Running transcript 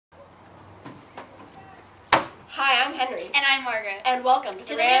Hi, I'm Henry. And I'm Margaret. And welcome to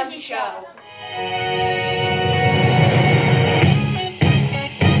the Ramsey Show.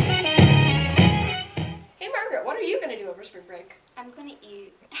 Hey Margaret, what are you going to do over spring break? I'm going to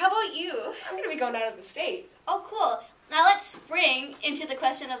eat. How about you? I'm going to be going out of the state. Oh, cool. Now let's spring into the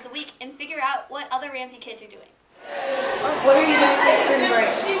question of the week and figure out what other Ramsey kids are doing. What are you doing for spring break?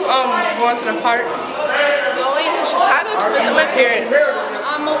 Going to the park. Going to Chicago to visit my parents.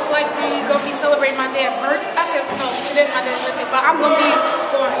 I'm most likely going to be celebrating my dad's birthday. I said, no, today's my dad's birthday, but I'm going to be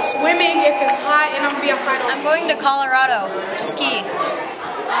going swimming if it's hot, and I'm going to be outside. I'm going to Colorado to ski.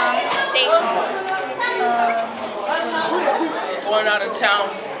 State. Going out of town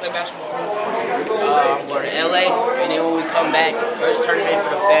to play basketball. I'm going to LA, and then when we come back, first tournament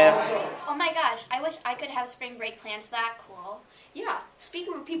for the fam. Oh my gosh, I wish I could have spring break plans that cool. Yeah,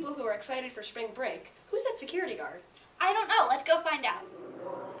 speaking of people who are excited for spring break, who's that security guard? I don't know. Let's go find out.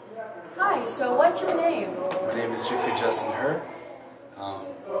 Hi, so what's your name? My name is Jeffrey Justin Herr.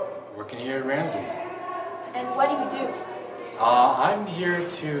 Working here at Ramsey. And what do you do? I'm here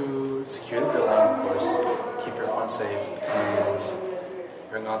to secure the building, of course, keep everyone safe, and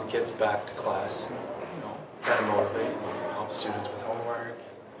bring all the kids back to class. Try to motivate and help students with homework.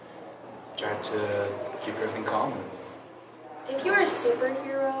 Try to keep everything calm. If you were a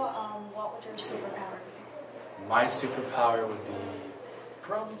superhero, what would your superpower be? My superpower would be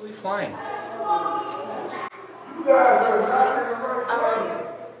probably flying.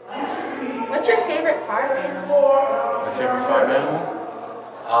 What's your favorite farm animal? My favorite farm animal?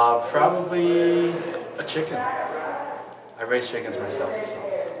 Probably a chicken. I raise chickens myself. So.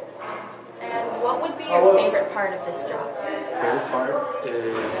 And what would be your favorite part of this job? Favorite part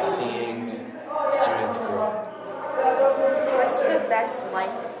is seeing students grow. What's the best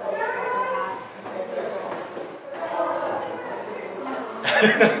life advice that you have?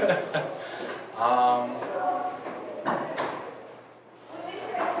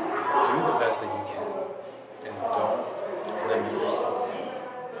 Do the best that you can, and don't limit yourself.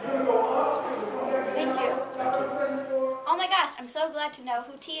 Thank you. Thank you. Oh my gosh, I'm so glad to know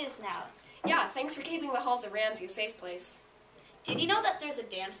who T is now. Yeah, thanks for keeping the halls of Ramsey a safe place. Did you know that there's a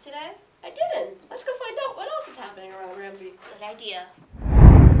dance today? I didn't. Let's go find out what else is happening around Ramsey. Good idea.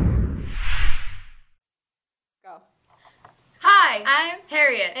 Go. Hi, I'm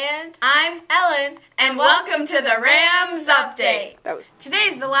Harriet. And I'm Ellen. And welcome to the Rams Update.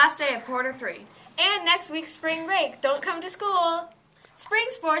 Today's the last day of quarter 3. And next week's spring break. Don't come to school. Spring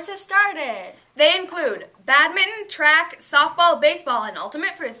sports have started. They include badminton, track, softball, baseball, and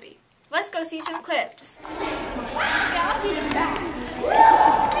ultimate frisbee. Let's go see some clips.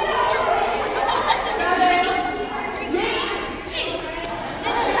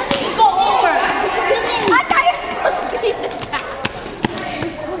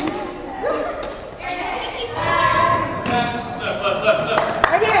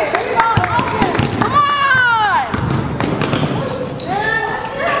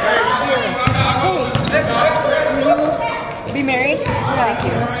 Be married? Thank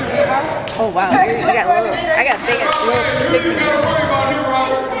you, Mr. Viva. Oh wow, I got big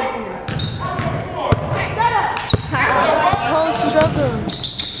Oh, she doesn't.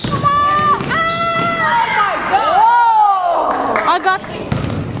 Come on! Oh my God! Whoa! I got.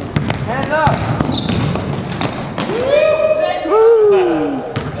 Hands up!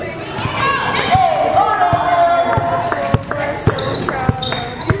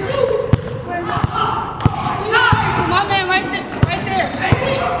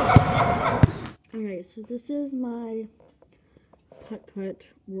 Alright, so this is my putt-putt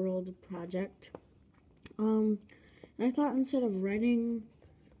world project. And I thought instead of writing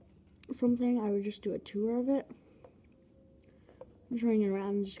something, I would just do a tour of it. I'm showing it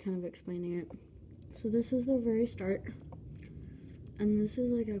around and just kind of explaining it. So this is the very start. And this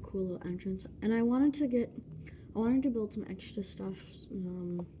is like a cool little entrance. And I wanted to build some extra stuff,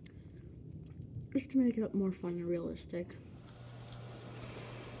 just to make it more fun and realistic.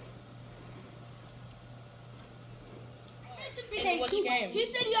 Which game? He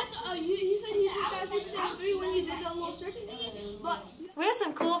said you have to. He said he had 3 when you did the little searching thingy. But We have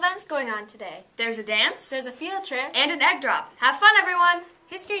some cool events going on today. There's a dance, there's a field trip, and an egg drop. Have fun, everyone!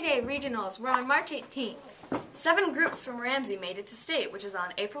 History Day Regionals were on March 18th. 7 groups from Ramsey made it to state, which is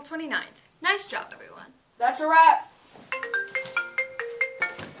on April 29th. Nice job, everyone. That's a wrap.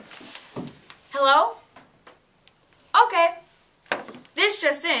 Hello? Okay. This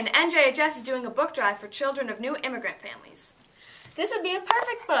just in, NJHS is doing a book drive for children of new immigrant families. This would be a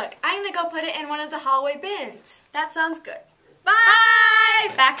perfect book. I'm going to go put it in one of the hallway bins. That sounds good. Bye!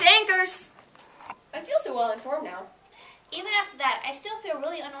 Back to Anchors. I feel so well informed now. Even after that, I still feel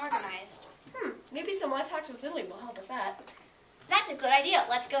really unorganized. Maybe some life hacks with Lily will help with that. That's a good idea.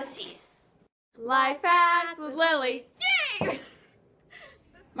 Let's go see. Life hacks with Lily. Yay!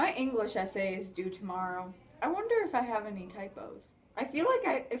 My English essay is due tomorrow. I wonder if I have any typos. I feel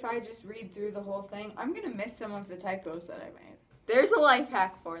like if I just read through the whole thing, I'm going to miss some of the typos that I made. There's a life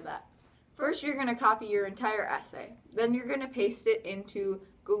hack for that. First, you're going to copy your entire essay. Then you're going to paste it into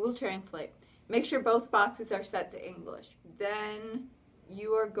Google Translate. Make sure both boxes are set to English. Then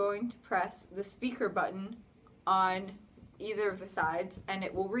you are going to press the speaker button on either of the sides, and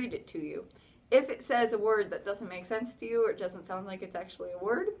it will read it to you. If it says a word that doesn't make sense to you or it doesn't sound like it's actually a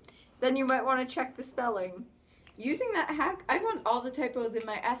word, then you might want to check the spelling. Using that hack, I found all the typos in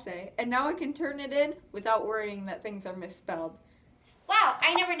my essay, and now I can turn it in without worrying that things are misspelled. Wow,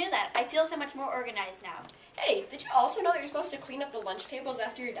 I never knew that. I feel so much more organized now. Hey, did you also know that you're supposed to clean up the lunch tables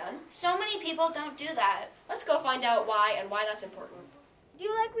after you're done? So many people don't do that. Let's go find out why and why that's important. Do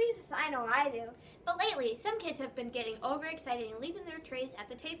you like recess? I know I do. But lately, some kids have been getting overexcited and leaving their trays at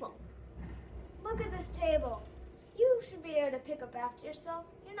the table. Look at this table. You should be able to pick up after yourself.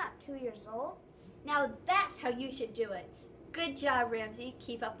 You're not 2 years old. Now that's how you should do it. Good job, Ramsey.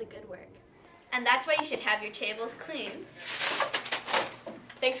 Keep up the good work. And that's why you should have your tables clean.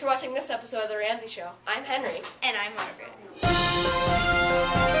 Thanks for watching this episode of The Ramsey Show. I'm Henry. And I'm Margaret. That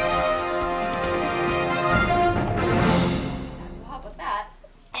will help with that.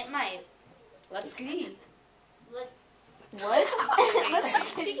 It might. Let's see. What?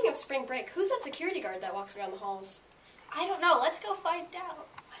 Speaking of spring break, who's that security guard that walks around the halls? I don't know. Let's go find out.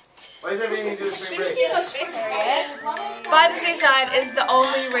 What does that mean you do with spring break? By the Seaside is the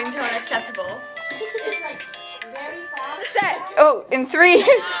only ringtone acceptable. Set! Oh, in 3,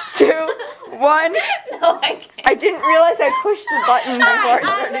 2, 1. No, I can't. I didn't realize I pushed the button before I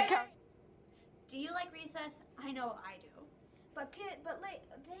started counting. Do you like recess? I know I do. But like,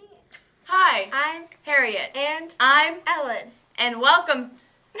 dang it. Hi, I'm Harriet. And I'm Ellen. And welcome.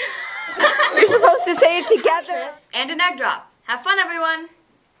 You're supposed to say it together. And an egg drop. Have fun, everyone.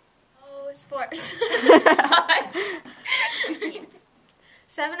 Oh, sports.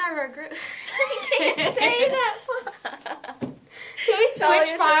 7 of our group. I can't say that. Can we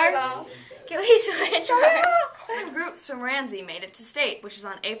switch parts? Can we switch parts? 5 groups from Ramsey made it to state, which is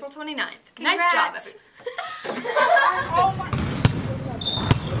on April 29th. Nice job, everyone.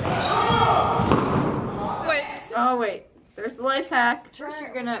 Oh, wait. There's the life hack. First,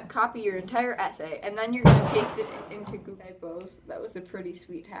 you're going to copy your entire essay, and then you're going to paste it into Google Typos. That was a pretty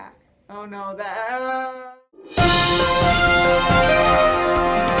sweet hack. Oh, no.